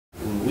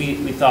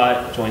we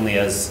thought jointly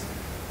as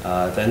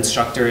the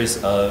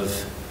instructors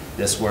of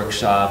this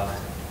workshop,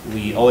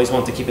 we always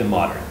want to keep it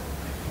modern.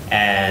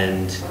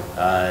 And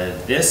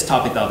this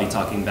topic that I'll be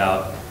talking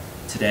about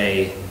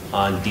today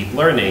on deep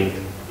learning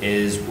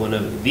is one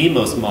of the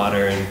most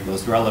modern,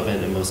 most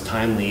relevant, and most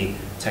timely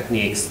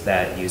techniques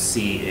that you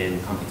see in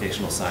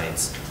computational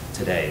science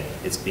today.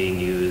 It's being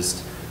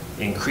used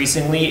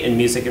increasingly in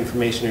music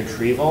information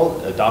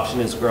retrieval. Adoption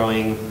is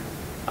growing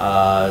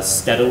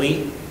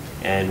steadily,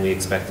 and we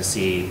expect to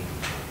see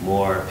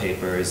more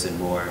papers and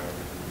more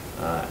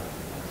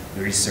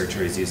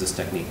researchers use this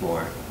technique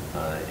more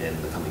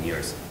in the coming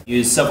years.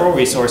 Use several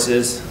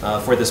resources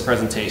for this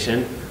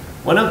presentation.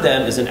 One of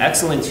them is an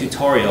excellent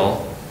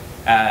tutorial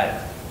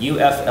at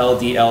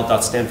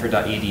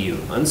ufldl.stanford.edu,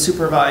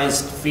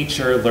 unsupervised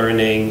feature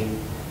learning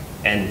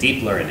and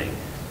deep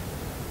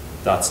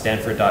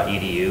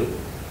learning.stanford.edu.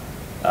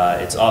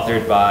 It's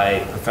authored by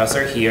a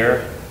professor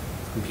here,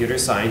 computer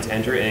science,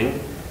 Andrew Ng,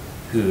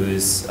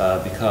 who's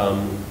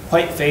become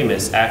quite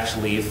famous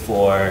actually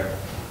for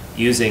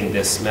using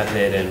this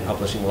method and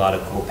publishing a lot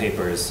of cool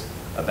papers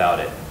about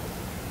it.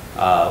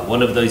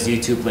 One of those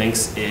YouTube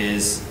links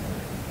is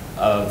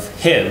of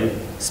him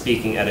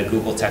speaking at a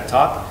Google Tech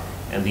Talk,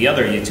 and the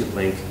other YouTube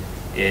link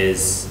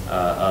is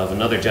of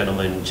another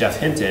gentleman, Jeff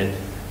Hinton,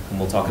 whom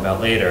we'll talk about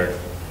later,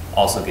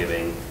 also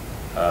giving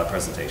a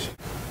presentation.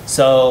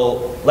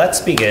 So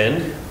let's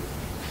begin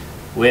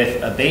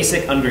with a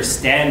basic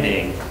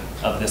understanding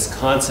of this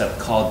concept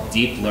called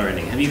deep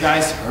learning. Have you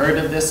guys heard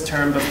of this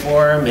term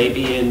before?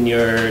 Maybe in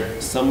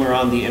somewhere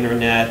on the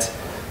internet,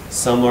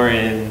 somewhere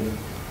in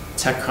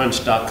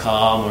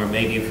TechCrunch.com, or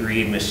maybe if you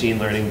read machine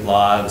learning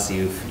blogs,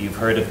 you've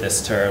heard of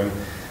this term.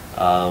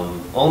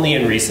 Only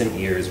in recent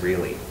years,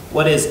 really.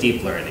 What is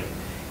deep learning?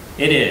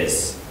 It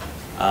is,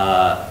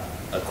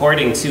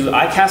 according to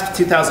ICASP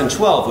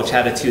 2012, which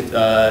had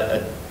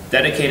a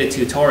dedicated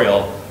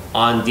tutorial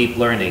on deep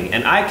learning,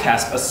 and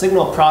ICASP, a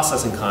signal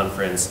processing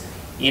conference.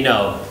 You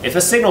know, if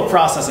a signal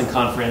processing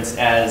conference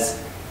as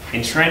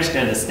entrenched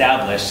and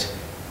established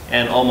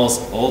and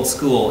almost old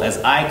school as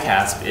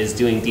ICASP is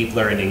doing deep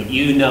learning,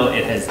 you know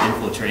it has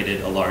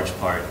infiltrated a large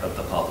part of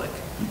the public.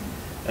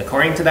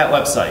 According to that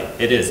website,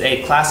 it is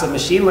a class of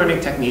machine learning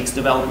techniques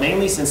developed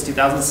mainly since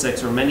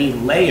 2006 where many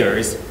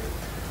layers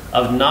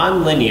of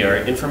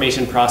nonlinear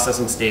information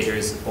processing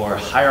stages or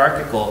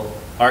hierarchical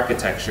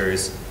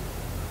architectures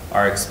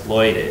are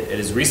exploited. It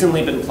has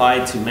recently been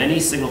applied to many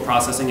signal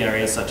processing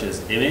areas such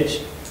as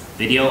image,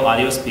 video,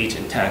 audio, speech,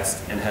 and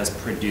text, and has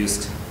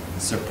produced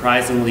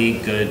surprisingly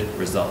good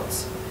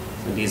results.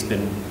 And these have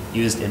been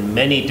used in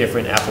many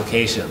different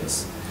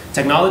applications.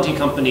 Technology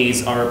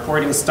companies are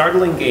reporting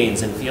startling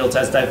gains in fields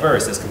as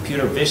diverse as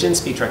computer vision,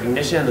 speech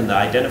recognition, and the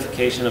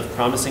identification of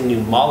promising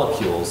new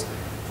molecules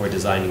for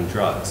designing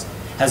drugs.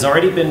 Has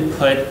already been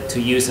put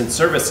to use in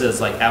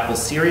services like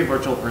Apple's Siri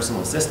virtual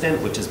personal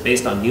assistant, which is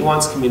based on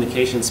nuanced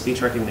communication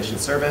speech recognition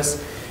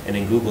service, and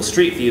in Google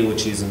Street View,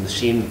 which uses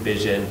machine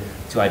vision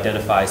to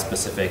identify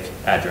specific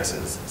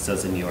addresses,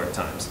 says the New York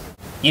Times.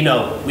 You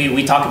know,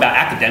 we talk about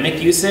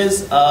academic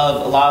uses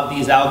of a lot of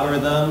these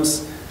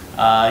algorithms,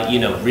 you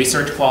know,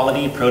 research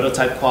quality,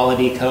 prototype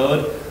quality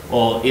code.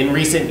 Well, in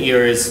recent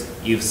years,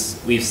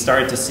 we've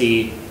started to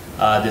see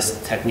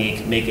this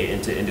technique make it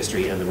into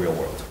industry and the real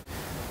world.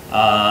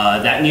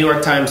 That New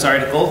York Times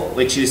article,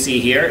 which you see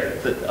here,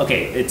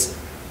 it's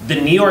the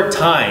New York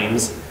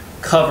Times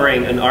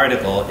covering an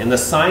article in the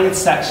science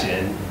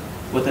section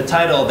with a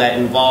title that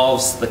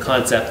involves the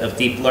concept of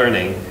deep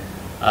learning.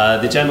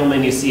 The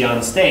gentleman you see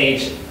on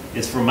stage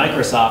is from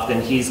Microsoft,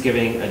 and he's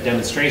giving a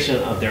demonstration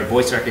of their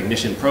voice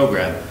recognition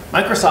program.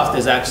 Microsoft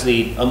is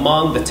actually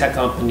among the tech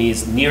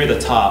companies near the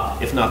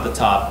top, if not the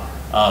top,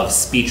 of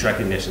speech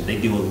recognition. They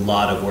do a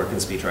lot of work in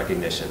speech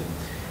recognition,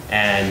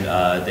 and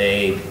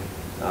they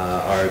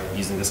are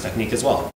using this technique as well.